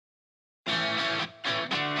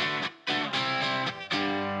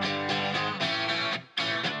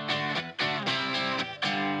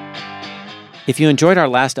If you enjoyed our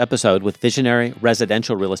last episode with visionary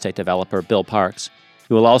residential real estate developer Bill Parks,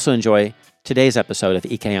 you will also enjoy today's episode of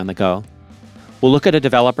EK on the Go. We'll look at a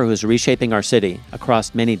developer who's reshaping our city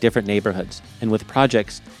across many different neighborhoods and with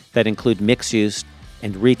projects that include mixed use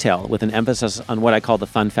and retail with an emphasis on what I call the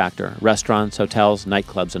fun factor: restaurants, hotels,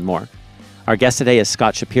 nightclubs, and more. Our guest today is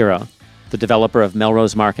Scott Shapiro, the developer of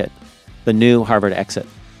Melrose Market, the new Harvard Exit,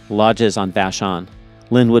 lodges on Vashon,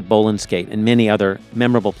 Linwood Boland Skate, and many other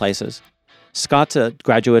memorable places. Scott's a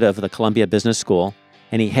graduate of the Columbia Business School,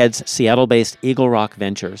 and he heads Seattle-based Eagle Rock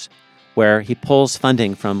Ventures, where he pulls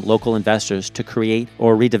funding from local investors to create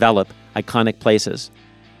or redevelop iconic places,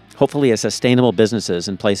 hopefully as sustainable businesses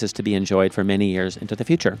and places to be enjoyed for many years into the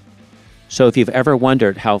future. So if you've ever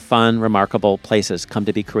wondered how fun, remarkable places come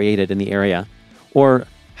to be created in the area, or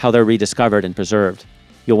how they're rediscovered and preserved,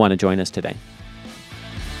 you'll want to join us today.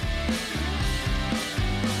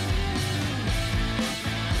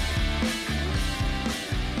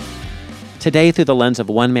 Today, through the lens of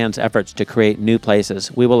one man's efforts to create new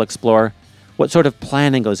places, we will explore what sort of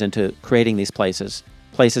planning goes into creating these places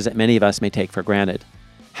that many of us may take for granted,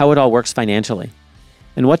 how it all works financially,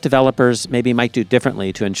 and what developers maybe might do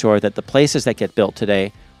differently to ensure that the places that get built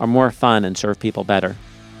today are more fun and serve people better.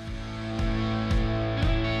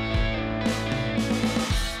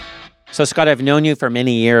 So, Scott, I've known you for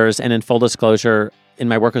many years, and in full disclosure, in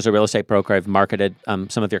my work as a real estate broker, I've marketed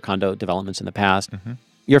some of your condo developments in the past. Mm-hmm.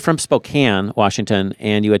 You're from Spokane, Washington,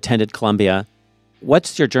 and you attended Columbia.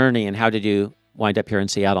 What's your journey, and how did you wind up here in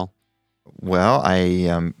Seattle? Well,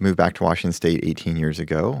 I moved back to Washington State 18 years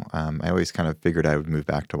ago. I always kind of figured I would move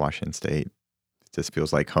back to Washington State. It just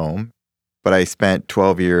feels like home. But I spent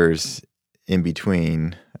 12 years in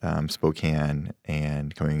between Spokane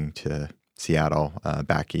and coming to Seattle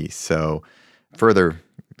back east. So further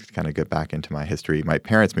to kind of get back into my history, my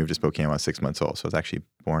parents moved to Spokane when I was 6 months old. So I was actually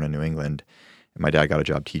born in New England. And my dad got a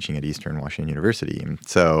job teaching at Eastern Washington University. And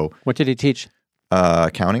so, what did he teach?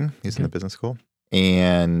 Accounting. He was in the business school.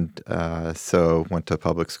 And so went to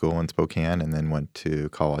public school in Spokane and then went to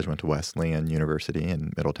college, went to Wesleyan University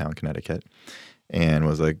in Middletown, Connecticut, and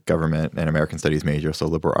was a government and American studies major, so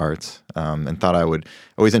liberal arts, and thought I would,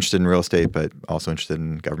 always interested in real estate, but also interested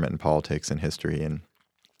in government and politics and history, and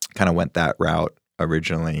kind of went that route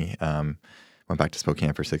originally. Went back to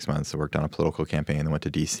Spokane for 6 months, worked on a political campaign, then went to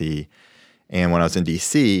D.C., and when I was in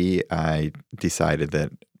D.C., I decided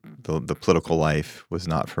that the political life was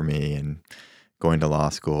not for me, and going to law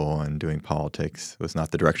school and doing politics was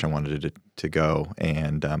not the direction I wanted to go.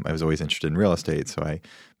 And I was always interested in real estate, so I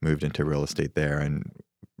moved into real estate there and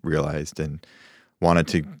realized and wanted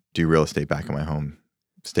to do real estate back in my home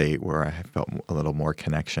state where I felt a little more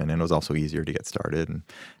connection, and it was also easier to get started. And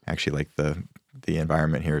I actually like the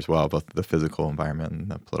environment here as well, both the physical environment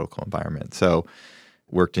and the political environment. So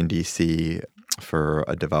worked in D.C. for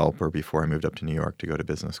a developer before I moved up to New York to go to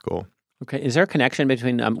business school. Okay. Is there a connection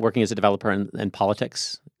between working as a developer and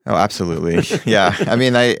politics? Oh, absolutely. Yeah. I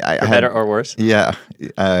mean, I better or worse? Yeah.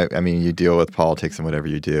 I mean, you deal with politics and whatever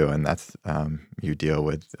you do, and that's you deal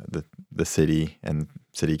with the city and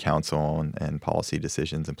city council and policy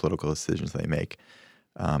decisions and political decisions they make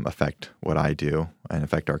affect what I do and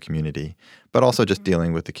affect our community, but also just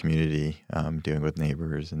dealing with the community, dealing with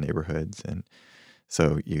neighbors and neighborhoods. And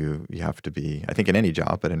so you have to be, I think in any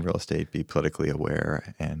job, but in real estate, be politically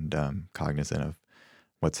aware and cognizant of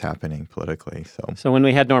what's happening politically. So when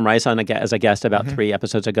we had Norm Rice on as a guest about 3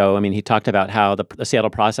 episodes ago, I mean, he talked about how the Seattle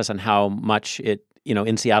process and how much it,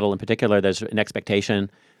 in Seattle in particular, there's an expectation.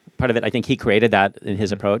 Part of it, I think he created that in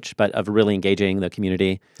his approach, but of really engaging the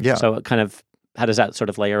community. Yeah. So how does that sort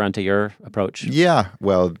of layer onto your approach? Yeah.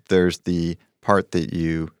 Well, there's the part that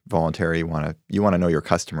you voluntarily want to know your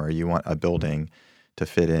customer. You want a building to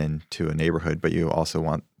fit into a neighborhood, but you also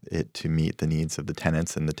want it to meet the needs of the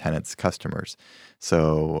tenants and the tenants' customers.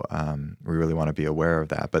 So we really want to be aware of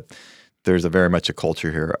that. But there's very much a culture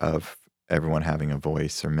here of everyone having a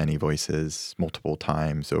voice or many voices multiple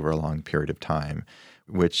times over a long period of time,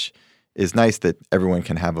 which is nice that everyone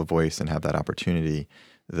can have a voice and have that opportunity.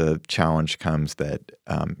 The challenge comes that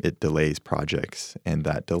it delays projects, and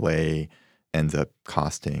that delay ends up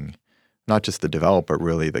costing not just the developer, but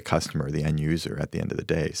really the customer, the end user at the end of the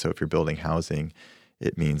day. So if you're building housing,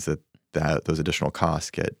 it means that those additional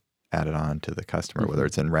costs get added on to the customer, whether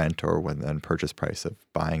it's in rent or in purchase price of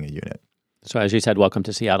buying a unit. So as you said, welcome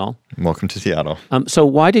to Seattle. Welcome to Seattle. So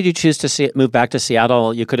why did you choose to move back to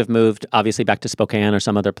Seattle? You could have moved, obviously, back to Spokane or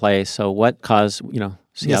some other place. So what caused, Seattle?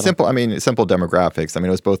 Yeah, simple demographics. I mean,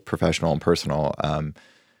 it was both professional and personal.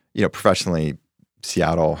 Professionally,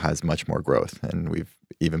 Seattle has much more growth, and we've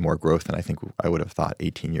even more growth than I think I would have thought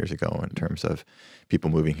 18 years ago in terms of people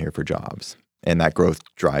moving here for jobs. And that growth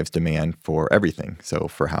drives demand for everything. So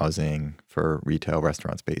for housing, for retail,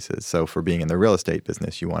 restaurant spaces. So for being in the real estate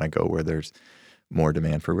business, you want to go where there's more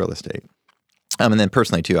demand for real estate. And then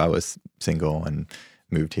personally too, I was single and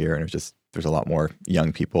moved here, and there's a lot more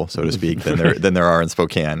young people, so to speak, than there are in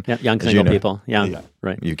Spokane. Yeah, young single people. Yeah,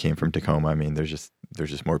 right. You came from Tacoma. I mean, there's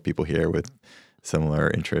just more people here with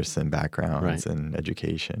similar interests and backgrounds and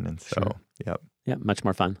education, and so yeah, much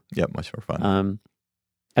more fun. Yep, much more fun.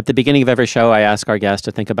 At the beginning of every show, I ask our guests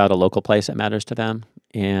to think about a local place that matters to them.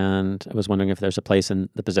 And I was wondering if there's a place in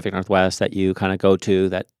the Pacific Northwest that you kind of go to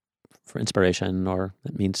that for inspiration or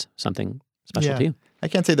that means something special to you. I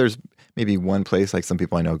can't say there's maybe one place. Like some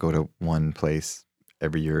people I know go to one place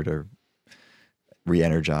every year to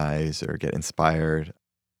re-energize or get inspired.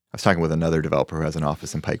 I was talking with another developer who has an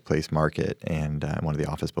office in Pike Place Market and one of the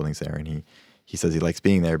office buildings there. And he says he likes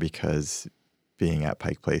being there because being at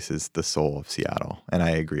Pike Place is the soul of Seattle. And I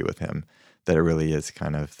agree with him that it really is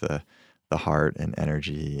kind of the heart and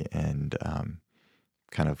energy and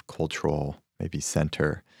kind of cultural maybe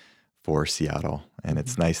center for Seattle. And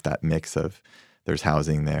it's nice that mix of there's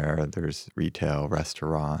housing there, there's retail,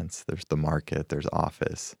 restaurants, there's the market, there's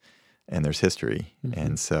office, and there's history.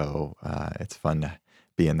 And so it's fun to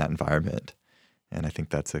be in that environment. And I think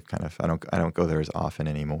that's a kind of, I don't go there as often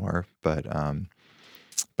anymore, but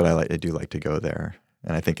I do like to go there.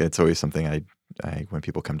 And I think it's always something I when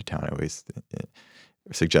people come to town, I always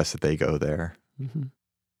suggest that they go there. Mm-hmm.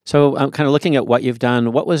 So kind of looking at what you've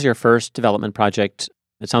done, what was your first development project?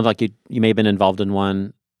 It sounds like you may have been involved in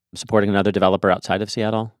one, supporting another developer outside of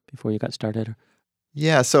Seattle before you got started.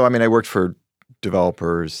 Yeah. So, I mean, I worked for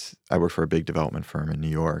developers. I worked for a big development firm in New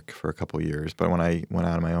York for a couple of years. But when I went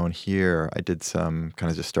out on my own here, I did some kind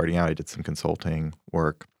of just starting out, I did some consulting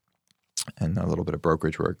work and a little bit of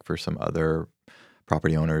brokerage work for some other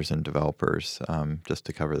property owners and developers just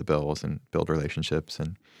to cover the bills and build relationships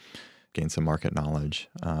and gain some market knowledge.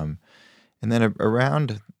 And then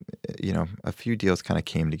around, a few deals kind of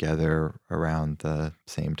came together around the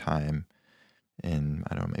same time in,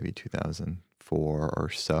 I don't know, maybe 2004 or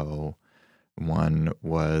so. One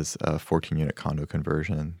was a 14-unit condo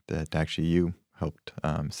conversion that actually you helped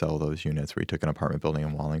sell those units, where you took an apartment building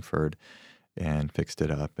in Wallingford and fixed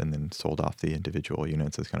it up and then sold off the individual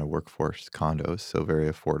units as kind of workforce condos. So very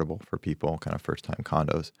affordable for people, kind of first-time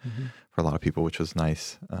condos for a lot of people, which was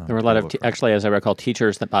nice. There were a lot of, actually, as I recall,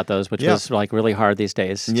 teachers that bought those, which was like really hard these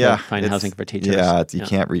days to find housing for teachers. Yeah, you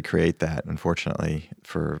can't recreate that, unfortunately,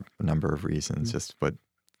 for a number of reasons. Just what,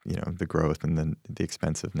 the growth and the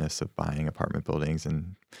expensiveness of buying apartment buildings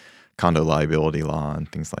and condo liability law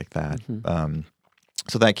and things like that.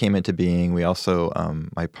 So that came into being. We also,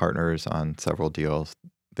 my partners on several deals,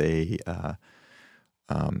 they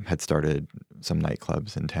had started some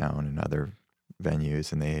nightclubs in town and other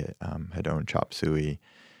venues, and they had owned Chop Suey,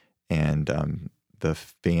 and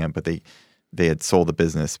but they had sold the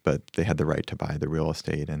business, but they had the right to buy the real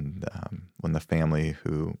estate. And when the family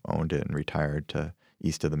who owned it and retired to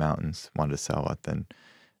east of the mountains wanted to sell it, then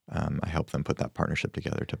I helped them put that partnership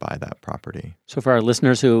together to buy that property. So for our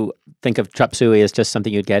listeners who think of Chop Suey as just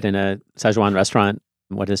something you'd get in a Szechuan restaurant,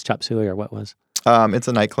 what is Chop Suey, or what was? It's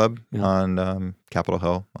a nightclub on Capitol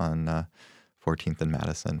Hill on 14th and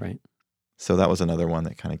Madison. Right. So that was another one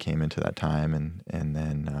that kind of came into that time. And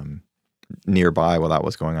then nearby, while that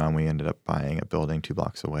was going on, we ended up buying a building 2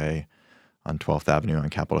 blocks away on 12th Avenue on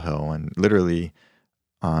Capitol Hill. And literally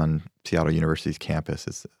on Seattle University's campus,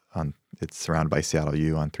 it's surrounded by Seattle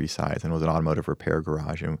U on 3 sides, and it was an automotive repair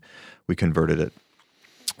garage. And we converted it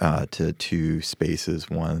to 2 spaces.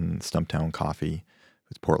 One, Stumptown Coffee,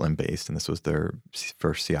 it's Portland-based, and this was their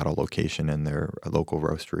first Seattle location in their local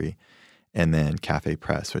roastery. And then Cafe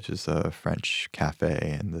Press, which is a French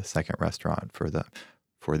cafe, and the second restaurant for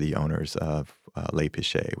the owners of Le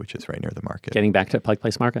Pichet, which is right near the market. Getting back to Pike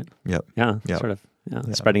Place Market. Yep. Yeah, sort of. Yeah.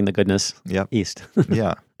 Spreading the goodness east.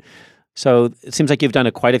 Yeah. So it seems like you've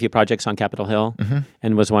done quite a few projects on Capitol Hill,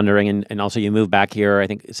 and was wondering, and also you moved back here, I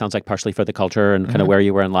think it sounds like partially for the culture and kind of where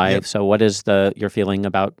you were in life. Yep. So what is your feeling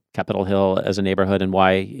about Capitol Hill as a neighborhood, and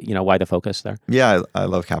why the focus there? Yeah, I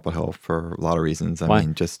love Capitol Hill for a lot of reasons. Why? I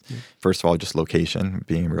mean, first of all, just location.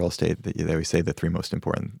 Being in real estate, they always say the 3 most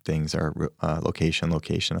important things are location,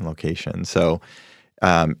 location, and location. So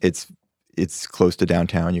it's close to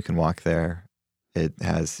downtown. You can walk there. It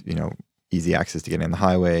has, easy access to getting on the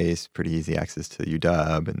highways, pretty easy access to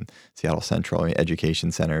UW and Seattle Central, Education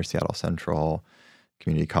Center, Seattle Central,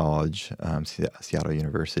 Community College, Seattle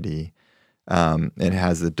University. It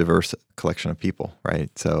has a diverse collection of people, right?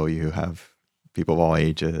 So you have people of all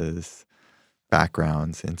ages,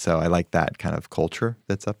 backgrounds. And so I like that kind of culture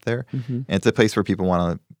that's up there. And it's a place where people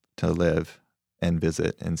want to live. and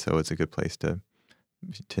visit, and so it's a good place to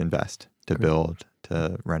invest, to build,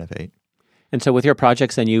 to renovate. And so with your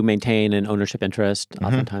projects, then you maintain an ownership interest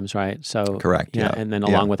oftentimes, right? So Correct. Yeah. And then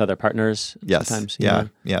along with other partners Yes. sometimes.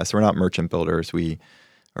 Yeah. So we're not merchant builders. We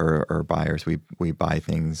or buyers. We buy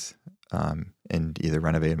things and either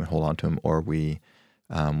renovate them and hold on to them, or we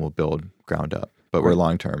will build ground up. But we're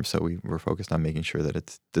long term, so we're focused on making sure that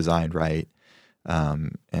it's designed right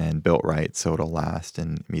and built right, so it'll last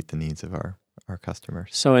and meet the needs of our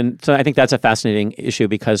customers. So I think that's a fascinating issue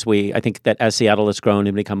because I think that as Seattle has grown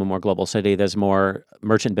and become a more global city, there's more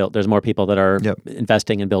there's more people that are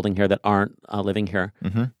investing and building here that aren't living here.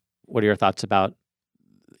 Mm-hmm. What are your thoughts about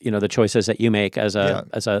the choices that you make as a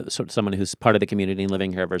sort of someone who's part of the community and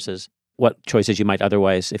living here versus what choices you might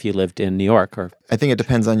otherwise if you lived in New York? Or I think it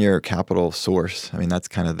depends on your capital source. I mean, that's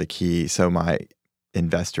kind of the key. So my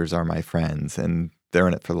investors are my friends, and they're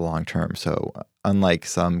in it for the long term. So unlike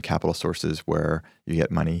some capital sources where you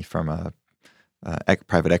get money from a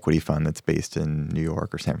private equity fund that's based in New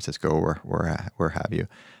York or San Francisco or where have you,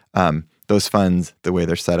 those funds, the way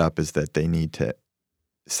they're set up is that they need to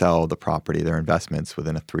sell the property, their investments,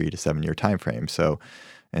 within a 3 to 7 year time frame. So,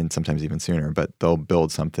 and sometimes even sooner, but they'll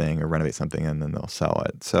build something or renovate something and then they'll sell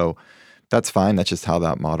it. So that's fine. That's just how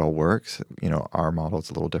that model works. Our model is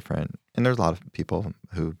a little different. And there's a lot of people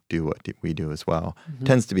who do what we do as well. Mm-hmm.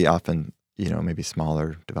 Tends to be often, maybe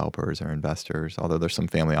smaller developers or investors, although there's some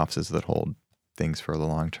family offices that hold things for the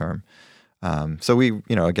long term. So we,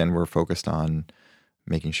 again, we're focused on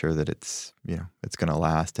making sure that it's going to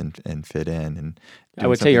last and fit in. And I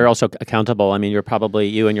would say you're also accountable. I mean,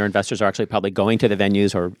 you and your investors are actually probably going to the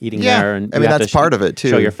venues or eating there. And that's part of it too.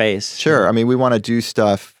 Show your face. Sure. I mean, we want to do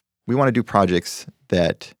stuff. We want to do projects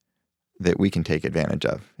that we can take advantage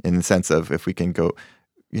of, in the sense of if we can go,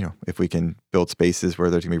 if we can build spaces where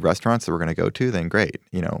there's going to be restaurants that we're going to go to, then great,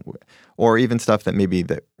 or even stuff that maybe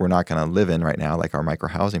that we're not going to live in right now, like our micro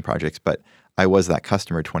housing projects. But I was that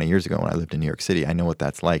customer 20 years ago when I lived in New York City. I know what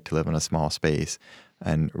that's like to live in a small space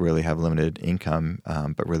and really have limited income,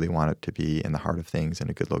 but really want it to be in the heart of things in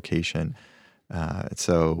a good location.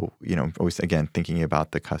 So, always, again, thinking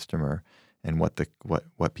about the customer and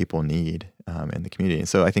what people need in the community. And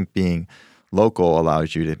so I think being local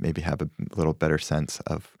allows you to maybe have a little better sense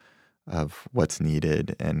of what's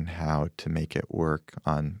needed and how to make it work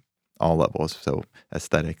on all levels. So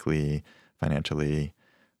aesthetically, financially,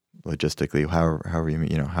 logistically,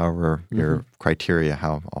 however your criteria,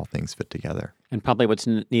 how all things fit together. And probably what's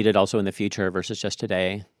needed also in the future versus just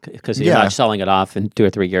today, because you're not selling it off in 2 or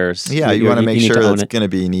 3 years. Yeah, you want to make sure that's going to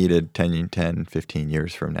be needed 10, 15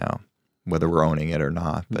 years from now, whether we're owning it or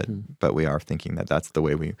not. But we are thinking that that's the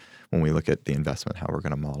way when we look at the investment, how we're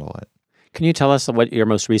going to model it. Can you tell us what your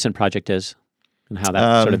most recent project is and how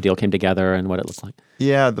that sort of deal came together and what it looked like?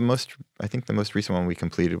 Yeah, I think the most recent one we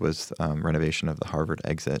completed was renovation of the Harvard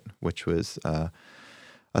exit, which was a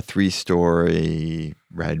 3-story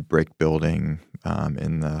red brick building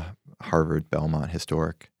in the Harvard Belmont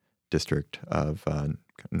Historic District of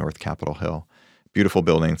North Capitol Hill. Beautiful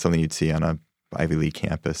building, something you'd see on a Ivy League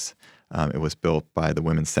campus. It was built by the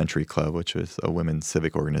Women's Century Club, which was a women's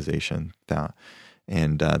civic organization.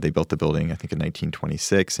 And they built the building, I think, in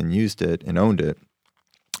 1926 and used it and owned it.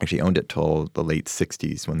 Actually owned it till the late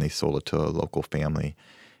 60s when they sold it to a local family.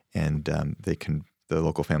 And the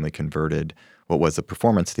local family converted what was a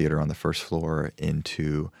performance theater on the first floor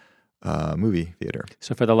into a movie theater.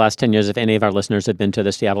 So for the last 10 years, if any of our listeners have been to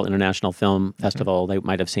the Seattle International Film Festival, they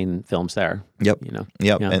might have seen films there. Yep.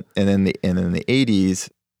 Yep. Yeah. And in the 80s,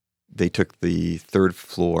 they took the third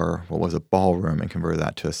floor, what was a ballroom, and converted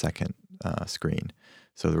that to a second screen.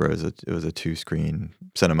 So it was a 2-screen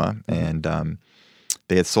cinema, and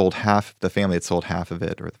they had sold the family had sold half of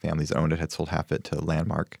it, or the families that owned it had sold half of it to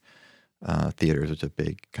Landmark Theaters, which is a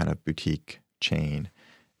big kind of boutique chain.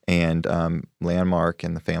 And Landmark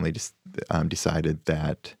and the family just decided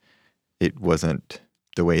that it wasn't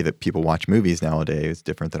the way that people watch movies nowadays. It's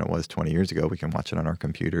different than it was 20 years ago. We can watch it on our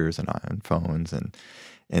computers and on phones,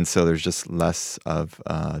 and so there's just less of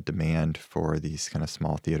demand for these kind of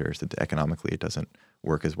small theaters. That economically, it doesn't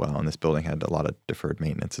work as well. And this building had a lot of deferred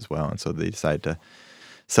maintenance as well. And so they decided to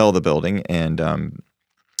sell the building, and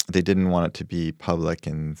they didn't want it to be public.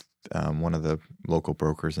 And one of the local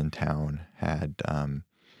brokers in town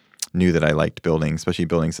knew that I liked buildings, especially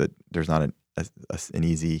buildings that there's not an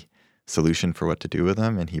easy solution for what to do with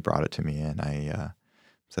them. And he brought it to me, and I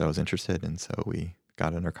said I was interested. And so we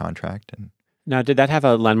got under contract. And now, did that have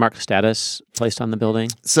a landmark status placed on the building?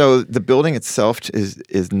 So the building itself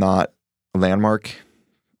is not a landmark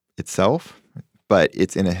itself, but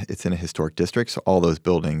it's in a historic district. So all those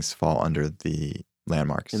buildings fall under the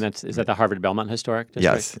landmarks. And is that the Harvard Belmont Historic District?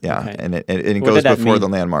 Yes, yeah, Okay. and it What goes did that before mean? the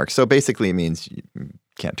landmarks. So basically, it means you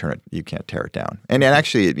can't tear it down. And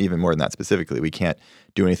actually, even more than that specifically, we can't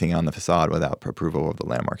do anything on the facade without approval of the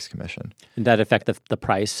Landmarks Commission. Did that affect the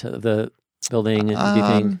price of the building, do you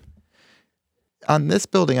think? On this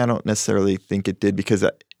building, I don't necessarily think it did, because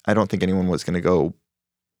I don't think anyone was going to go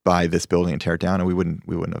buy this building and tear it down, and we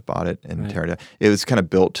wouldn't have bought it and tear it down. It was kind of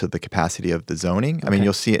built to the capacity of the zoning. I mean,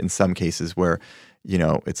 you'll see it in some cases where,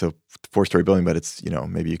 it's a 4-story building, but it's,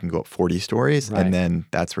 maybe you can go up 40 stories, and then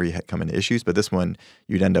that's where you come into issues. But this one,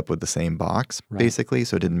 you'd end up with the same box, basically,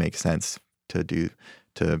 so it didn't make sense to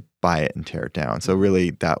buy it and tear it down. So really,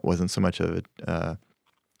 that wasn't so much of a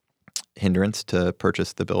hindrance to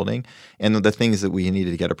purchase the building. And the things that we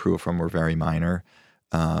needed to get approval from were very minor,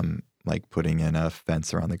 like putting in a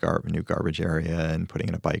fence around the new garbage area and putting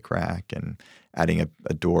in a bike rack and adding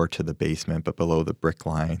a door to the basement, but below the brick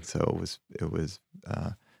line. So it was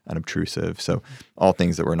unobtrusive. So all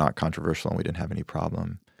things that were not controversial, and we didn't have any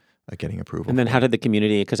problem getting approval. And then how did the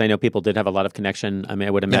community, because I know people did have a lot of connection. I mean,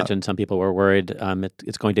 I would imagine some people were worried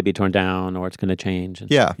it's going to be torn down or it's going to change. And,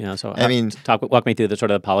 so walk me through the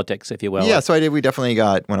sort of politics, if you will. Yeah, so we definitely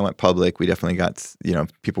got, when I went public, we definitely got,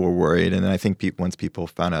 people were worried. And then I think once people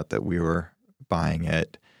found out that we were buying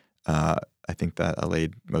it, I think that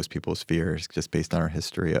allayed most people's fears, just based on our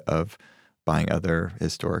history of buying other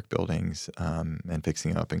historic buildings and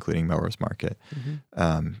fixing up, including Melrose Market.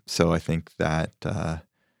 Mm-hmm. So I think that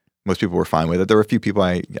most people were fine with it. There were a few people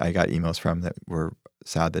I got emails from that were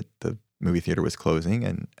sad that the movie theater was closing,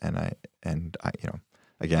 and I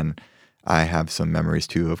again, I have some memories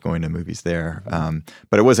too of going to movies there.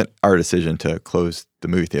 But it wasn't our decision to close the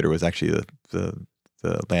movie theater. It was actually the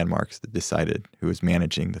Landmarks that decided, who was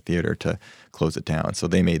managing the theater, to close it down. So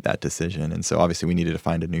they made that decision, and so obviously we needed to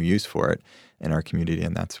find a new use for it in our community,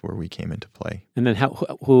 and that's where we came into play. And then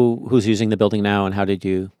who's using the building now, and how did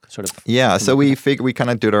you sort of? Yeah, so we kind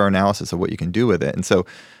of did our analysis of what you can do with it, and so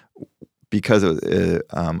because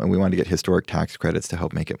and we wanted to get historic tax credits to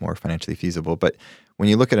help make it more financially feasible. But when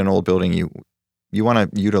you look at an old building, you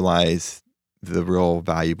want to utilize the real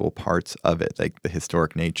valuable parts of it, like the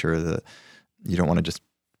historic nature. You don't want to just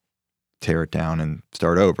tear it down and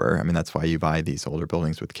start over. I mean, that's why you buy these older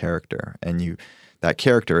buildings with character, and that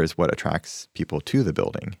character is what attracts people to the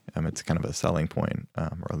building. It's kind of a selling point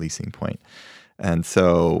or a leasing point. And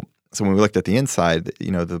so when we looked at the inside,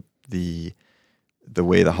 the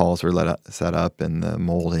way the halls were set up, and the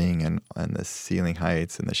molding and the ceiling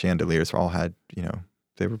heights and the chandeliers all had,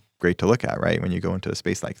 they were great to look at, right, when you go into a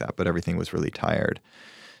space like that, but everything was really tired.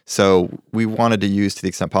 So we wanted to use, to the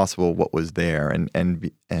extent possible, what was there,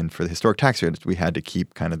 and for the historic tax credits, we had to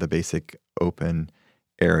keep kind of the basic open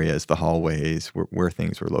areas, the hallways, where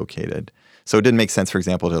things were located. So it didn't make sense, for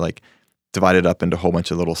example, to divide it up into a whole bunch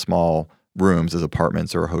of little small rooms as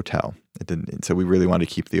apartments or a hotel. It didn't. So we really wanted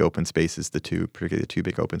to keep the open spaces, particularly the two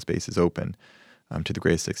big open spaces, open to the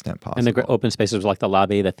greatest extent possible. And the open spaces was like the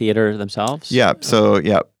lobby, the theater themselves? Yeah. So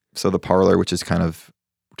the parlor, which is kind of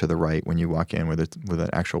to the right when you walk in, with an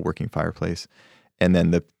actual working fireplace, and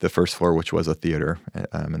then the first floor, which was a theater,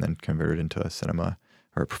 and then converted into a cinema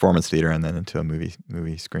or a performance theater, and then into a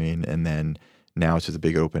movie screen, and then now it's just a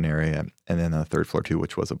big open area, and then the third floor too,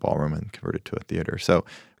 which was a ballroom and converted to a theater. So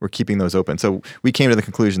we're keeping those open. So we came to the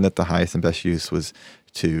conclusion that the highest and best use was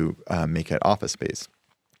to make it office space,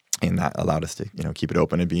 and that allowed us to keep it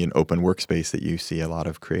open and be an open workspace that you see a lot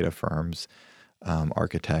of creative firms,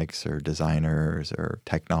 architects or designers or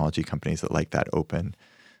technology companies that like that open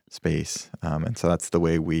space. And so that's the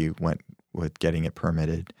way we went with getting it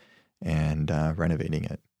permitted and renovating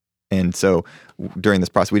it. And so during this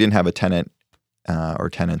process, we didn't have a tenant or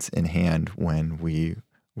tenants in hand when we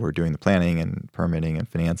were doing the planning and permitting and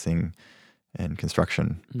financing and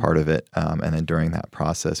construction part of it. And then during that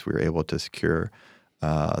process, we were able to secure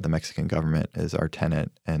the Mexican government as our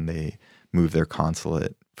tenant, and they moved their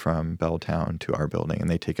consulate from Belltown to our building, and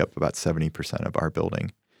they take up about 70% of our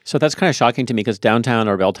building. So that's kind of shocking to me, because downtown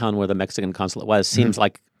or Belltown, where the Mexican consulate was, seems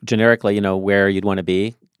like generically, where you'd want to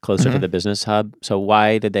be, closer to the business hub. So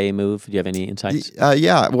why did they move? Do you have any insights?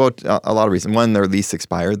 Yeah, well, a lot of reasons. One, their lease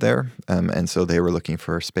expired there, and so they were looking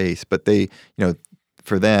for space. But they,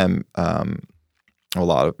 for them, a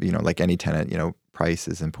lot of, like any tenant, price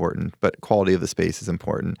is important, but quality of the space is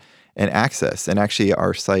important, and access. And actually,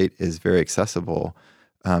 our site is very accessible.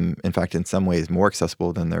 In fact, in some ways, more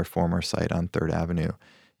accessible than their former site on 3rd Avenue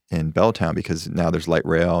in Belltown, because now there's light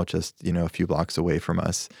rail just, a few blocks away from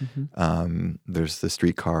us. There's the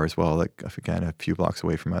streetcar as well, again, a few blocks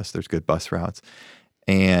away from us. There's good bus routes.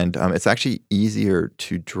 And it's actually easier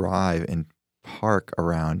to drive park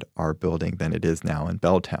around our building than it is now in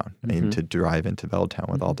Belltown. I mean, to drive into Belltown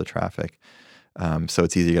with all the traffic. So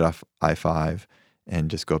it's easy to get off I-5 and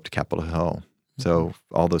just go up to Capitol Hill. So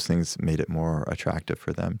all those things made it more attractive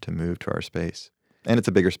for them to move to our space. And it's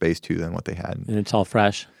a bigger space, too, than what they had. And it's all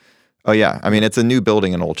fresh. Oh, yeah. I mean, it's a new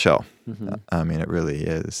building in Old Shell. I mean, it really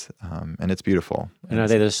is. And it's beautiful. And are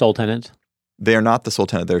they the sole tenant? They are not the sole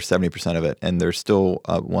tenant. They're 70% of it. And there's still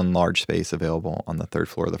one large space available on the third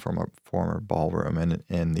floor of the former ballroom. And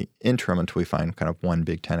in the interim, until we find kind of one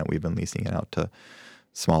big tenant, we've been leasing it out to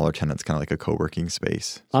smaller tenants, kind of like a co-working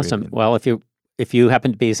space. So awesome. Well, if you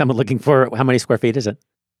happen to be someone looking for, how many square feet is it?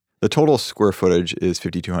 The total square footage is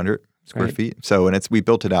 5,200 square feet. So, and we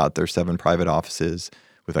built it out. There's 7 private offices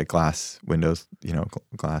with like glass windows,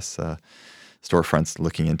 glass storefronts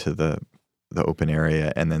looking into the open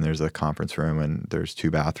area. And then there's a conference room, and there's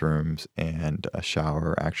 2 bathrooms and a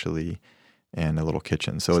shower actually, and a little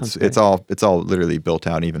kitchen. So it's all literally built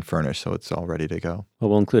out and even furnished. So it's all ready to go. Well,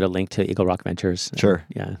 we'll include a link to Eagle Rock Ventures. Sure.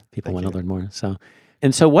 Yeah. People want to learn more.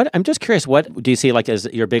 So what, I'm just curious, what do you see like as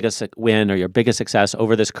your biggest win or your biggest success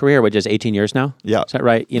over this career, which is 18 years now? Yeah. Is that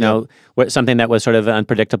right? You know, something that was sort of an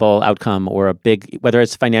unpredictable outcome, or a big, whether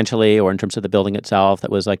it's financially or in terms of the building itself, that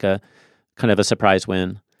was like a kind of a surprise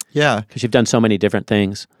win. Yeah. Because you've done so many different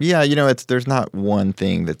things. Yeah. there's not one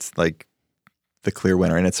thing that's like the clear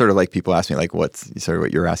winner. And it's sort of like people ask me, like, what's sort of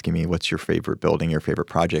what you're asking me, what's your favorite building, your favorite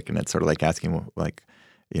project? And it's sort of like asking, like,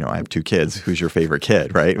 I have 2 kids. Who's your favorite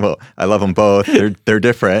kid, right? Well, I love them both. They're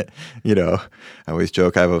different. I always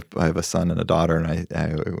joke. I have a son and a daughter, and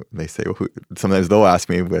they say, well, sometimes they'll ask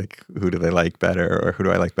me, like, who do they like better, or who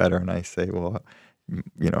do I like better? And I say, well,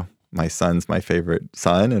 my son's my favorite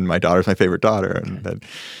son, and my daughter's my favorite daughter. And then,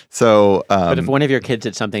 so, but if one of your kids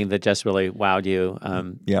did something that just really wowed you,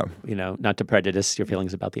 not to prejudice your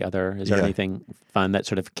feelings about the other, is there anything fun that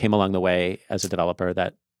sort of came along the way as a developer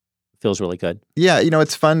that feels really good? Yeah,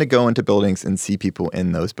 it's fun to go into buildings and see people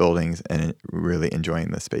in those buildings and really enjoying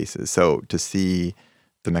the spaces. So to see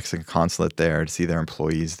the Mexican consulate there, to see their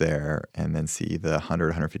employees there, and then see the 100,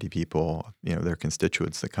 150 people, their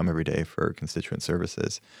constituents that come every day for constituent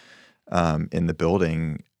services in the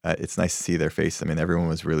building, it's nice to see their faces. I mean, everyone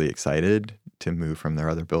was really excited to move from their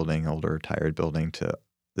other building, older, tired building, to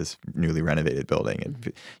this newly renovated building.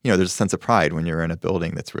 And, there's a sense of pride when you're in a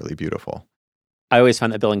building that's really beautiful. I always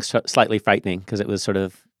found that building slightly frightening because it was sort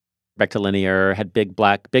of rectilinear, had big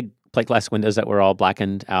plate glass windows that were all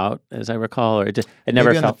blackened out, as I recall, or it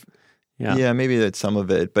never felt. Yeah, maybe that's some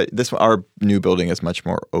of it. But our new building is much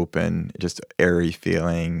more open, just airy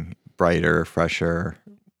feeling, brighter, fresher.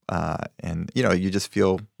 And, you just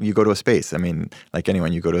feel, you go to a space. I mean, like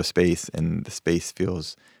anyone, you go to a space and the space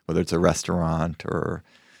feels, whether it's a restaurant or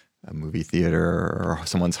a movie theater or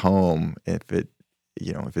someone's home, if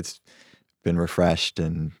it's been refreshed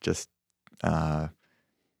and just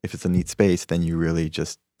if it's a neat space, then you really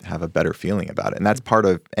just have a better feeling about it. And that's part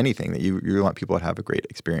of anything, that you want people to have a great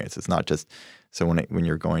experience. It's not just, so when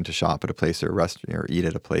you're going to shop at a place or a restaurant or eat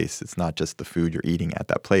at a place, it's not just the food you're eating at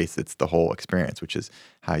that place, it's the whole experience, which is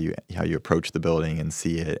how you approach the building and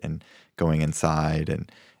see it, and going inside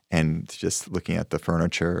and just looking at the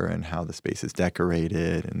furniture and how the space is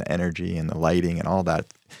decorated and the energy and the lighting and all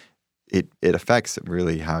that. It affects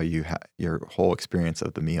really how your whole experience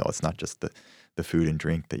of the meal. It's not just the food and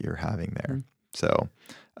drink that you're having there. So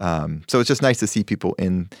it's just nice to see people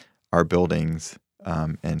in our buildings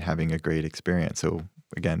and having a great experience. So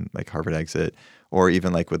again, like Harvard Exit, or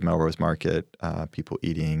even like with Melrose Market, people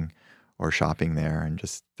eating or shopping there, and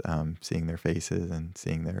just seeing their faces and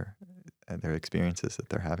seeing their experiences that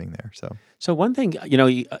they're having there. So one thing,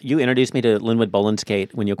 you introduced me to Linwood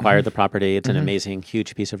Bolinskate when you acquired the property. It's an amazing,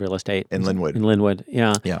 huge piece of real estate. In Linwood.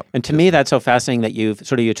 Yeah. Yeah. And to me, that's so fascinating that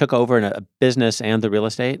you took over in a business and the real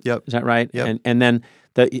estate. Yep. Is that right? Yep. And then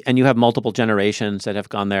and you have multiple generations that have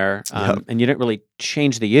gone there, and you didn't really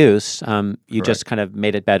change the use. You Correct. just kind of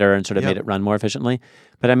made it better and sort of made it run more efficiently.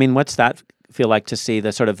 But I mean, what's that feel like to see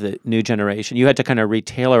the sort of the new generation? You had to kind of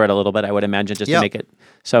retailer it a little bit, I would imagine, just to make it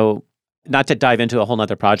so. Not to dive into a whole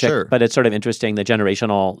nother project, but it's sort of interesting, the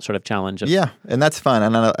generational sort of challenge. And that's fun.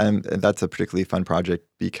 And that's a particularly fun project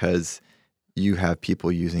because you have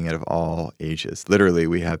people using it of all ages. Literally,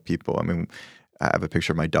 we have people, I have a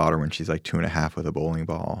picture of my daughter when she's like 2.5 with a bowling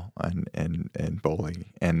ball and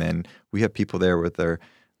bowling. And then we have people there with their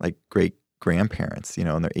like great grandparents, in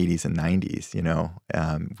their 80s and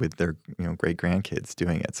 90s, with their, great grandkids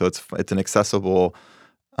doing it. So it's an accessible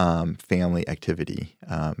family activity,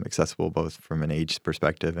 accessible both from an age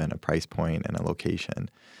perspective and a price point and a location.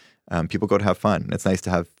 People go to have fun. It's nice to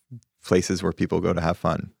have places where people go to have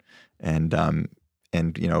fun. And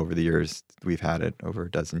and over the years, we've had it over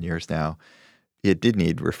a dozen years now. It did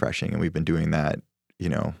need refreshing, and we've been doing that,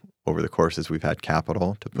 over the course as we've had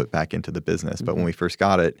capital to put back into the business. But when we first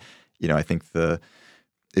got it, I think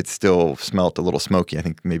it still smelt a little smoky. I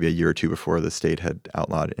think maybe a year or two before the state had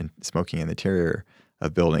outlawed smoking in the interior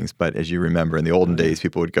of buildings. But as you remember, in the olden days,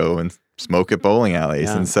 people would go and smoke at bowling alleys.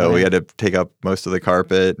 And so we had to take up most of the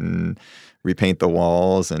carpet and repaint the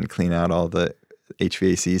walls and clean out all the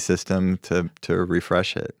HVAC system to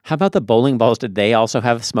refresh it. How about the bowling balls? Did they also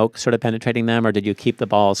have smoke sort of penetrating them, or did you keep the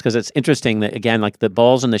balls? Because it's interesting that, again, like the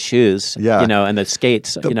balls and the shoes, and the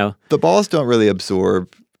skates, The balls don't really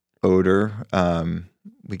absorb odor.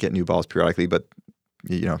 We get new balls periodically, but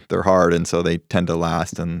they're hard, and so they tend to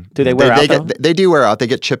last. And do they wear out? They do wear out. They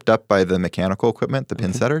get chipped up by the mechanical equipment, the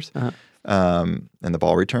pin setters, and the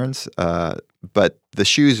ball returns. But the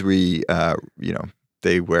shoes,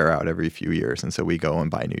 they wear out every few years, and so we go and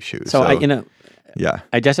buy new shoes. So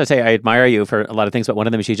I just to say I admire you for a lot of things, but one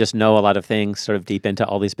of them is you just know a lot of things sort of deep into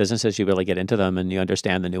all these businesses. You really get into them, and you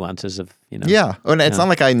understand the nuances of Yeah, and it's not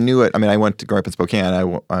like I knew it. I mean, I went to growing up in Spokane.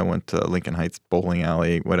 I went to Lincoln Heights bowling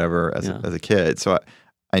alley, whatever, as a kid. So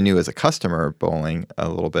I knew as a customer bowling a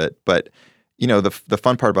little bit, but the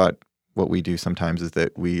fun part about what we do sometimes is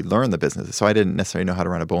that we learn the business. So I didn't necessarily know how to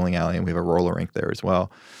run a bowling alley, and we have a roller rink there as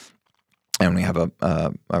well. And we have a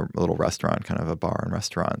little restaurant, kind of a bar and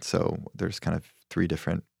restaurant. So there's kind of 3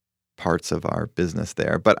 different parts of our business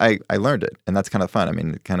there. But I learned it, and that's kind of fun. I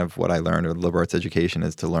mean, kind of what I learned with liberal arts education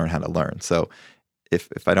is to learn how to learn. So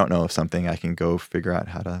if I don't know something, I can go figure out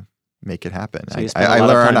how to make it happen. So I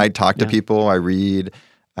learn, I talk to people, I read,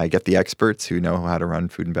 I get the experts who know how to run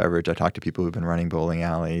food and beverage. I talk to people who've been running bowling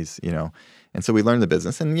alleys, And so we learn the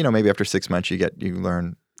business. And, maybe after 6 months, you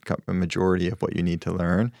learn a majority of what you need to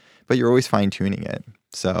learn. But you're always fine-tuning it.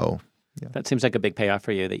 So, yeah. That seems like a big payoff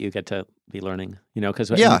for you that you get to be learning,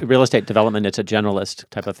 because real estate development, it's a generalist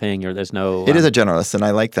type of thing. There's no... It is a generalist, and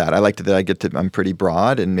I like that. I like that I'm pretty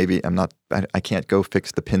broad, and maybe I can't go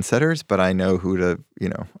fix the pin setters, but I know who to,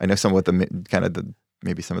 I know some of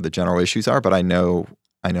maybe some of the general issues are, but I know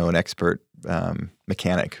an expert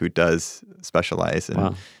mechanic who does specialize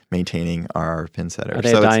in maintaining our pin setters. Are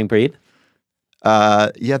they a dying breed?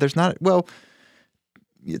 Yeah, there's not... Well...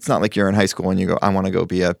 It's not like you're in high school and you go, I want to go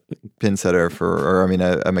be a pin setter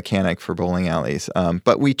a mechanic for bowling alleys.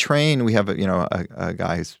 But we train. We have a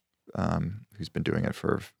guy who's been doing it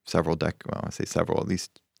for several at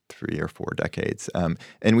least 3 or 4 decades.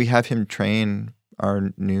 And we have him train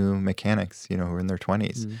our new mechanics, who are in their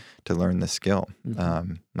 20s to learn the skill.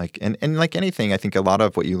 And like anything, I think a lot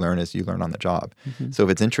of what you learn is you learn on the job. So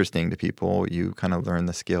if it's interesting to people, you kind of learn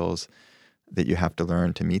the skills that you have to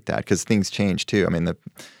learn to meet that, because things change too. I mean,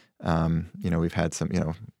 we've had some,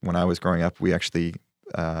 when I was growing up, we actually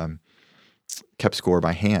kept score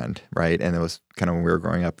by hand, right? And it was kind of when we were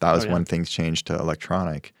growing up, that was when things changed to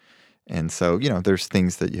electronic. And so, there's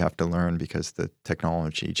things that you have to learn because the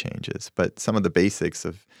technology changes. But some of the basics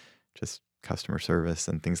of just customer service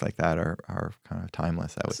and things like that are kind of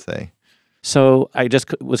timeless, I would say. So I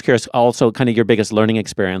just was curious also kind of your biggest learning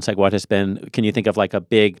experience, like what has been, can you think of like a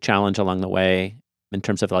big challenge along the way in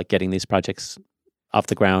terms of like getting these projects off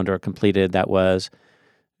the ground or completed that was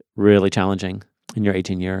really challenging in your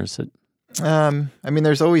 18 years? I mean,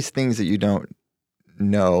 there's always things that you don't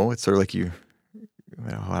know. It's sort of like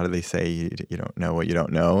how do they say you don't know what you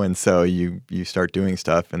don't know? And so you start doing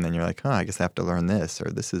stuff and then you're like, I guess I have to learn this, or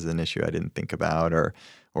this is an issue I didn't think about, or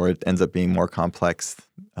it ends up being more complex.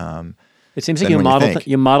 It seems like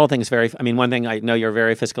you model things very. I mean, one thing I know, you're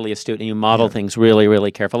very fiscally astute, and you model things really, really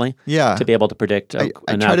carefully. Yeah. To be able to predict. I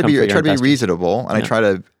try to be reasonable, and I try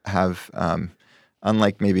to have,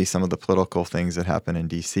 unlike maybe some of the political things that happen in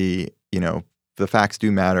D.C. The facts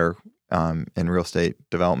do matter in real estate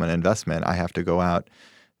development and investment. I have to go out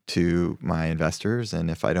to my investors, and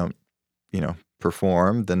if I don't,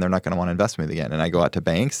 perform, then they're not going to want to invest with me again. And I go out to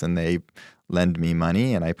banks, and they lend me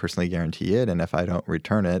money, and I personally guarantee it. And if I don't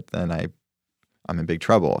return it, then I'm in big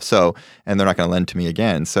trouble. So, and they're not going to lend to me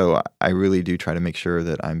again. So I really do try to make sure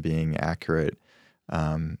that I'm being accurate.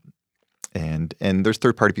 And there's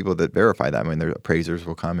third-party people that verify that. I mean, their appraisers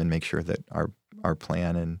will come and make sure that our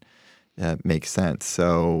plan makes sense.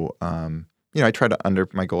 So, I try to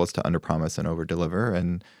my goal is to underpromise and overdeliver,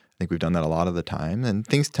 and I think we've done that a lot of the time. And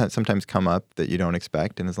things sometimes come up that you don't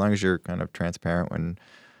expect, and as long as you're kind of transparent and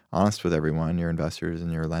honest with everyone, your investors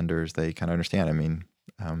and your lenders, they kind of understand. I mean,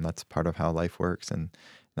 that's part of how life works, and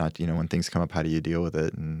not, when things come up, how do you deal with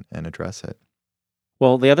it and address it?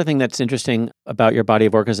 Well, the other thing that's interesting about your body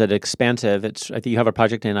of work is that it's expansive. I think you have a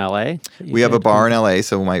project in LA. We have a bar in LA,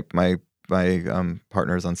 so my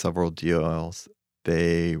partner's on several deals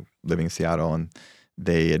they living in Seattle, and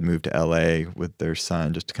they had moved to LA with their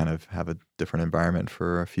son just to kind of have a different environment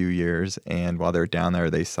for a few years. And while they were down there,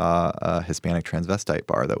 they saw a Hispanic transvestite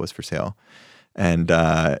bar that was for sale, and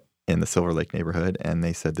in the Silver Lake neighborhood. And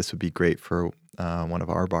they said this would be great for one of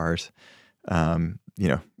our bars.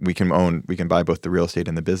 We can buy both the real estate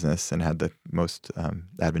and the business, and had the most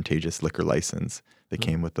advantageous liquor license that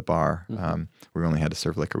came with the bar. We only had to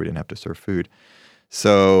serve liquor; we didn't have to serve food.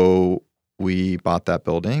 So we bought that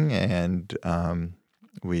building, and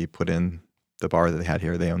we put in the bar that they had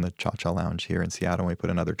here. They own the Cha Cha Lounge here in Seattle. We put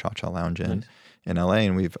another Cha Cha Lounge in LA,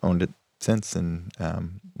 and we've owned it since. And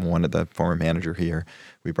one of the former manager here,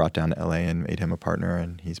 we brought down to LA and made him a partner,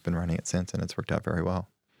 and he's been running it since, and it's worked out very well.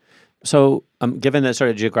 So given the sort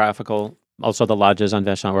of geographical, also the lodges on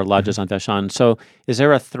Vashon, or lodges on Vashon, so is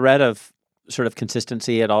there a thread of sort of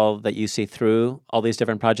consistency at all that you see through all these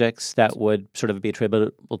different projects that would sort of be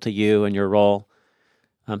attributable to you and your role,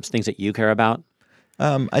 things that you care about?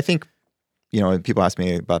 I think, people ask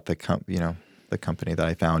me about the company that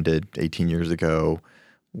I founded 18 years ago.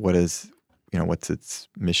 What's its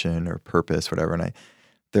mission or purpose, whatever. And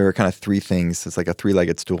there are kind of three things. It's like a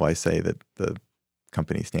three-legged stool, I say, that the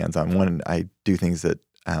company stands on. One, I do things that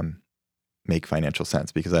make financial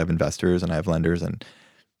sense, because I have investors and I have lenders, and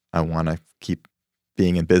I want to keep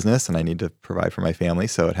being in business, and I need to provide for my family.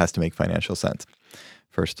 So it has to make financial sense,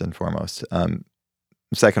 first and foremost.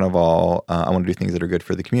 Second of all, I want to do things that are good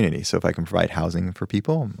for the community. So if I can provide housing for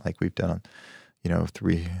people, like we've done,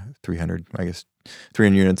 300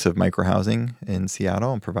 units of micro housing in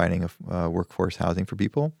Seattle, and providing a workforce housing for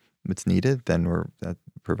people that's needed, then we're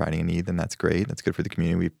providing a need, then that's great. That's good for the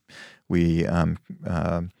community. We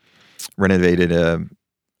renovated a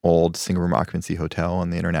old single room occupancy hotel in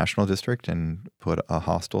the International District and put a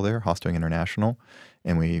hostel there, Hosting International,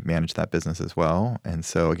 and we manage that business as well. And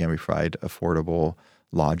so again, we provide affordable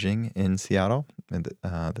lodging in Seattle, and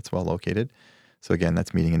that's well located. So again,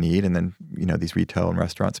 that's meeting a need. And then, these retail and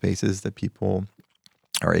restaurant spaces that people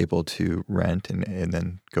are able to rent and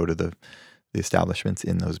then go to the establishments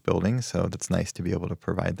in those buildings. So that's nice to be able to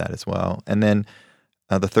provide that as well. And then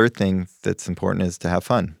the third thing that's important is to have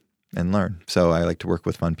fun and learn. So I like to work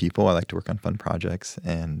with fun people. I like to work on fun projects,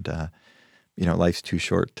 and life's too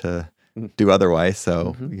short to do otherwise.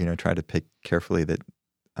 So try to pick carefully that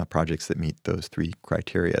projects that meet those three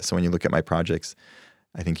criteria. So when you look at my projects,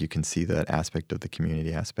 I think you can see that aspect of the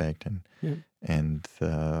community aspect and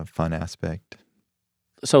the fun aspect.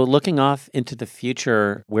 So looking off into the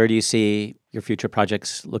future, where do you see your future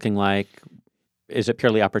projects looking like? Is it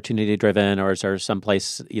purely opportunity driven, or is there some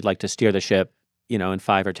place you'd like to steer the ship, in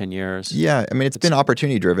 5 or 10 years? Yeah, it's been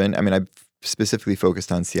opportunity driven. I've specifically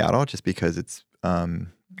focused on Seattle just because it's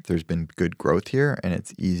there's been good growth here, and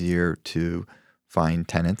it's easier to find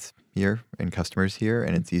tenants here and customers here,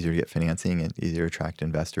 and it's easier to get financing and easier to attract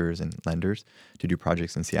investors and lenders to do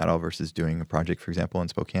projects in Seattle versus doing a project, for example, in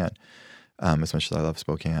Spokane. As much as I love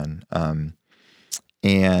Spokane,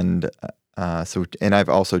 and I've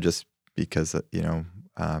also, just because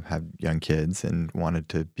have young kids and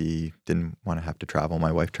didn't want to have to travel.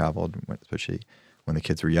 My wife traveled, especially when the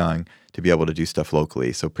kids were young, to be able to do stuff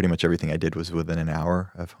locally. So pretty much everything I did was within an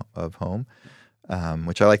hour of home,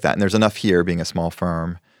 which I like that. And there's enough here, being a small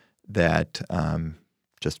firm, that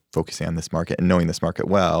just focusing on this market and knowing this market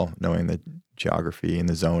well, knowing the geography and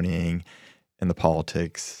the zoning and the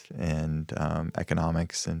politics and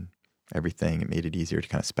economics and everything, it made it easier to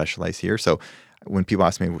kind of specialize here. So when people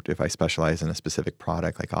ask me if I specialize in a specific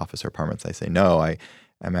product like office or apartments, I say no.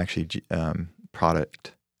 I'm actually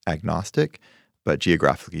product agnostic, but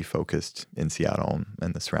geographically focused in Seattle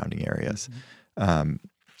and the surrounding areas. Mm-hmm.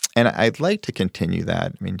 And I'd like to continue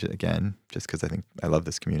that. Again, just because I think I love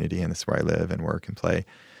this community and this is where I live and work and play.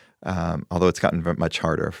 Although it's gotten much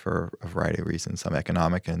harder for a variety of reasons, some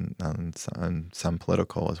economic and some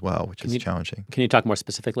political as well, which is challenging. Can you talk more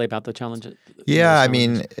specifically about the challenges? Yeah,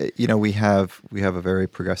 we have a very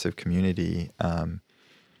progressive community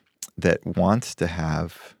that wants to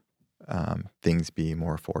have things be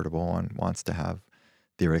more affordable and wants to have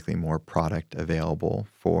theoretically more product available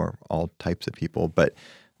for all types of people, but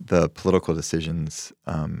the political decisions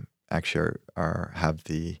actually have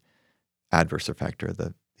the adverse effect, or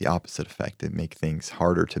the opposite effect. It makes things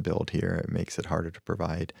harder to build here. It makes it harder to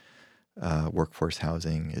provide workforce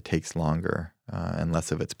housing. It takes longer and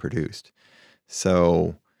less of it's produced.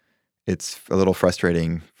 So it's a little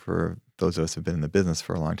frustrating for those of us who've been in the business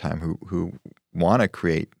for a long time who want to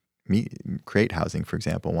create housing, for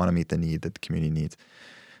example, want to meet the need that the community needs,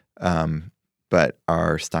 but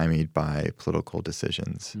are stymied by political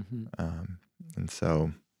decisions. Mm-hmm.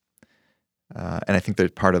 And I think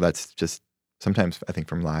that part of that's just sometimes I think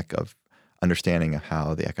from lack of understanding of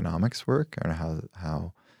how the economics work and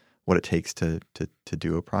how what it takes to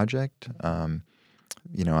do a project. And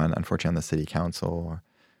unfortunately on the city council,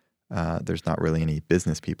 there's not really any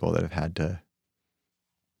business people that have had to,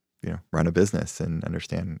 run a business and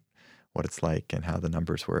understand what it's like and how the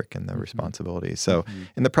numbers work and the responsibilities. So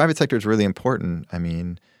in the private sector is really important. I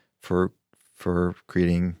mean, for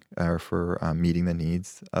creating or for meeting the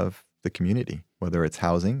needs of the community, whether it's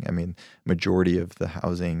housing. I mean, majority of the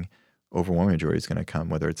housing, overwhelming majority is going to come,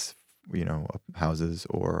 whether it's, houses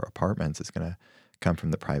or apartments, is going to come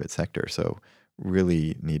from the private sector. So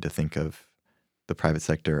really need to think of the private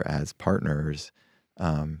sector as partners,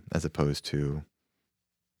 as opposed to,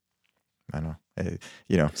 I don't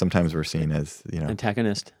know, sometimes we're seen as,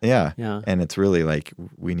 antagonist. Yeah. Yeah. And it's really like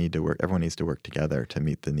everyone needs to work together to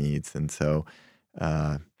meet the needs. And so,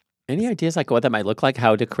 any ideas like what that might look like?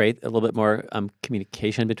 How to create a little bit more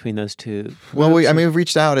communication between those two? Well, we've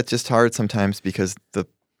reached out. It's just hard sometimes because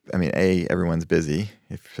everyone's busy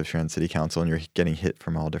if you're on city council and you're getting hit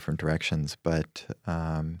from all different directions. But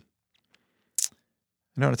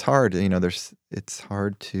it's hard. It's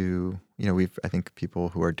hard to I think people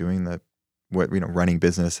who are doing running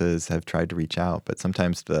businesses have tried to reach out, but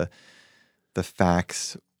sometimes the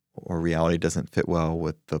facts or reality doesn't fit well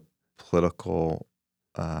with the political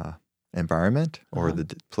environment or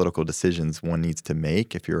the political decisions one needs to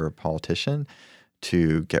make if you're a politician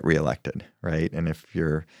to get reelected, right? And if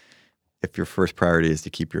your first priority is to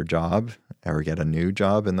keep your job or get a new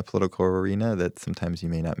job in the political arena, that sometimes you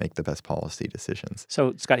may not make the best policy decisions.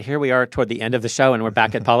 So, Scott, here we are toward the end of the show, and we're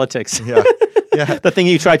back at politics. Yeah. The thing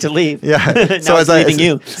you tried to leave. Yeah. Now it's leaving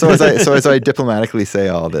you. So as I diplomatically say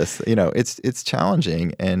all this, it's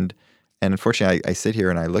challenging, and unfortunately, I sit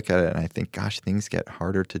here and I look at it and I think, gosh, things get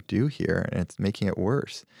harder to do here, and it's making it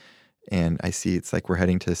worse. And I see it's like we're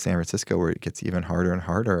heading to San Francisco, where it gets even harder and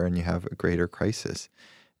harder, and you have a greater crisis.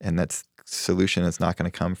 And that solution is not going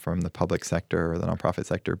to come from the public sector or the nonprofit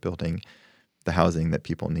sector building the housing that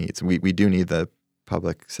people need. So we do need the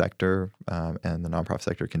public sector and the nonprofit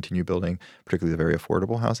sector to continue building, particularly the very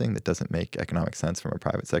affordable housing that doesn't make economic sense from a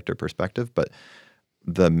private sector perspective. But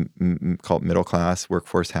the called middle class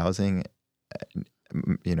workforce housing,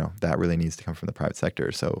 that really needs to come from the private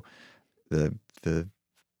sector. So the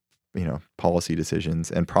policy decisions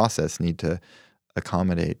and process need to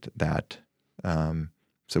accommodate that,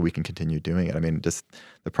 so we can continue doing it. I mean, just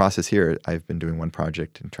the process here, I've been doing one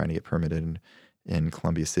project and trying to get permitted in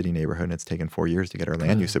Columbia City neighborhood, and it's taken 4 years to get our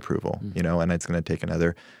land use approval, and it's going to take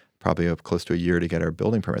another probably close to a year to get our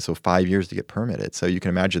building permit. So 5 years to get permitted. So you can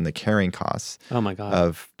imagine the carrying costs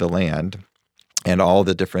of the land and all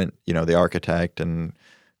the different, the architect and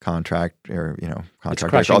contractors,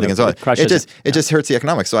 all things. It just hurts the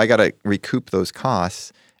economics. So I got to recoup those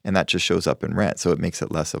costs, and that just shows up in rent. So it makes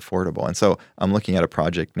it less affordable. And so I'm looking at a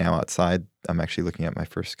project now outside. I'm actually looking at my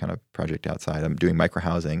first kind of project outside. I'm doing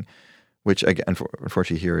microhousing, which again,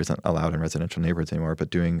 unfortunately here isn't allowed in residential neighborhoods anymore, but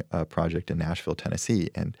doing a project in Nashville, Tennessee.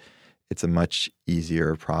 And it's a much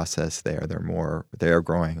easier process there. They are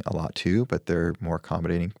growing a lot too, but they're more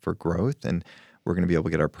accommodating for growth. And we're going to be able to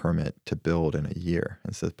get our permit to build in a year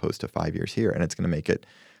as opposed to 5 years here. And it's going to make it,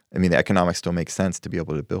 the economics still make sense to be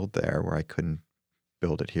able to build there where I couldn't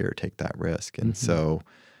build it here, take that risk. And so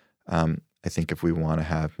I think if we want to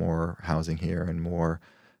have more housing here and more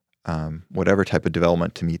whatever type of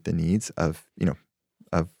development to meet the needs of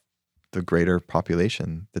the greater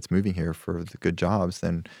population that's moving here for the good jobs,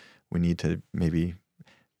 then we need to maybe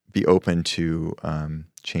be open to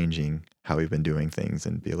changing how we've been doing things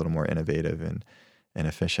and be a little more innovative and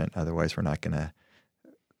efficient. Otherwise, we're not going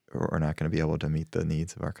to be able to meet the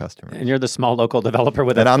needs of our customers. And you're the small local developer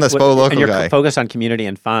and you're guy. Focused on community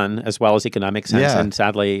and fun as well as economic sense. Yeah. And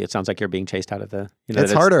sadly, it sounds like you're being chased out of the.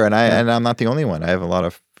 It's harder, and I'm not the only one. I have a lot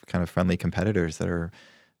of kind of friendly competitors that are,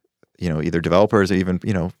 either developers or even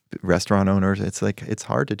restaurant owners. It's like it's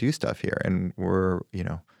hard to do stuff here, and we're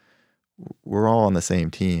all on the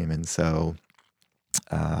same team, and so.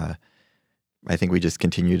 I think we just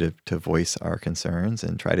continue to voice our concerns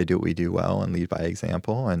and try to do what we do well and lead by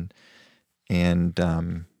example, and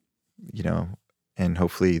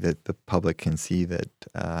hopefully that the public can see that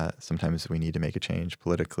sometimes we need to make a change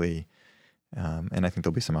politically, and I think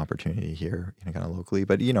there'll be some opportunity here, kind of locally,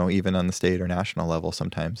 but even on the state or national level,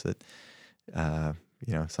 sometimes that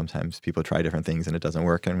sometimes people try different things and it doesn't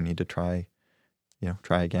work, and we need to try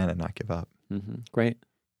again and not give up. Mm-hmm. Great.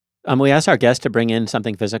 We asked our guests to bring in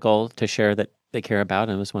something physical to share that they care about,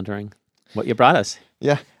 and I was wondering what you brought us.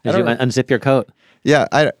 Yeah. As you unzip your coat. Yeah.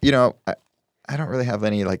 I don't really have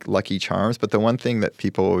any like lucky charms, but the one thing that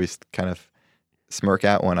people always kind of smirk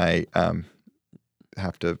at when I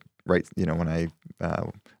have to write, when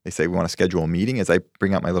they say we want to schedule a meeting, is I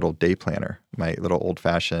bring out my little day planner, my little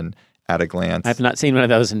old-fashioned at a glance. I've not seen one of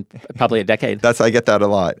those in probably a decade. I get that a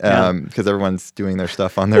lot because everyone's doing their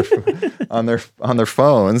stuff on their on their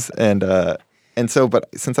phones, and so, but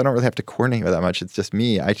since I don't really have to coordinate with that much, it's just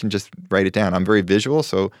me. I can just write it down. I'm very visual,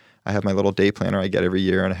 so I have my little day planner I get every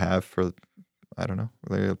year and have for, I don't know,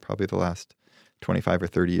 probably the last 25 or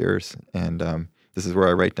 30 years, and this is where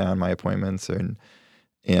I write down my appointments, and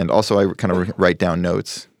also I kind of write down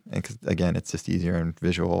notes, and 'cause, again, it's just easier and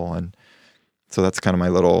visual, and so that's kind of my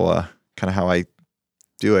little kind of how I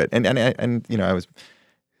do it. And I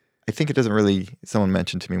think it doesn't really. Someone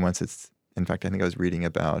mentioned to me once. In fact, I think I was reading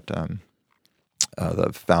about the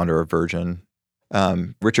founder of Virgin,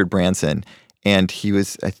 Richard Branson, and he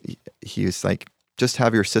was like, just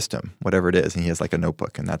have your system, whatever it is, and he has like a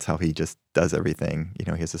notebook, and that's how he just does everything. He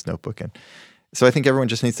has this notebook, and so I think everyone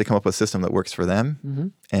just needs to come up with a system that works for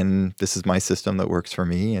them, and this is my system that works for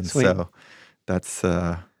me, and Sweet. So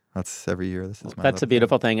that's every year. This is my. That's a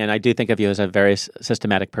beautiful thing, and I do think of you as a very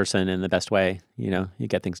systematic person in the best way. You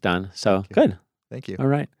get things done. So good. Thank you. All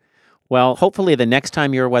right. Well, hopefully the next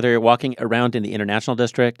time whether you're walking around in the International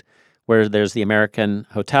District, where there's the American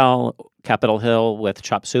Hotel, Capitol Hill with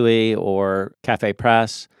Chop Suey or Cafe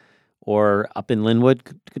Press, or up in Linwood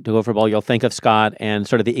to go for a bowl, you'll think of Scott and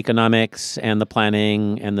sort of the economics and the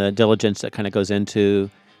planning and the diligence that kind of goes into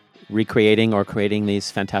recreating or creating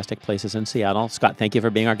these fantastic places in Seattle. Scott, thank you for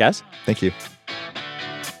being our guest. Thank you.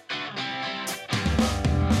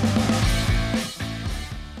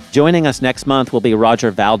 Joining us next month will be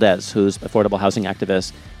Roger Valdez, who's affordable housing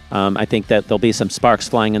activist. I think that there'll be some sparks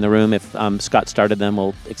flying in the room. If Scott started them,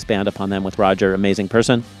 we'll expand upon them with Roger. Amazing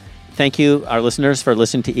person. Thank you, our listeners, for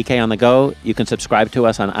listening to EK on the Go. You can subscribe to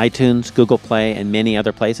us on iTunes, Google Play, and many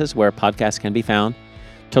other places where podcasts can be found.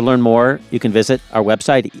 To learn more, you can visit our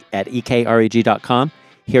website at ekreg.com.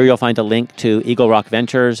 Here you'll find a link to Eagle Rock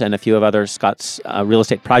Ventures and a few of other Scott's real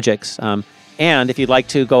estate projects. And if you'd like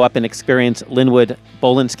to go up and experience Linwood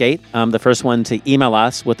Bowl and Skate, the first one to email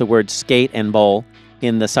us with the word skate and bowl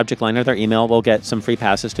in the subject line of their email will get some free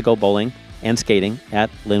passes to go bowling and skating at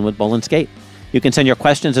Linwood Bowl and Skate. You can send your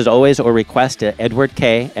questions, as always, or requests to Edward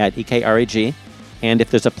K. at EKREG. And if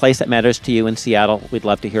there's a place that matters to you in Seattle, we'd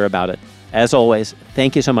love to hear about it. As always,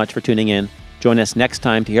 thank you so much for tuning in. Join us next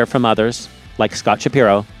time to hear from others, like Scott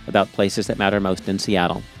Shapiro, about places that matter most in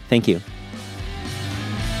Seattle. Thank you.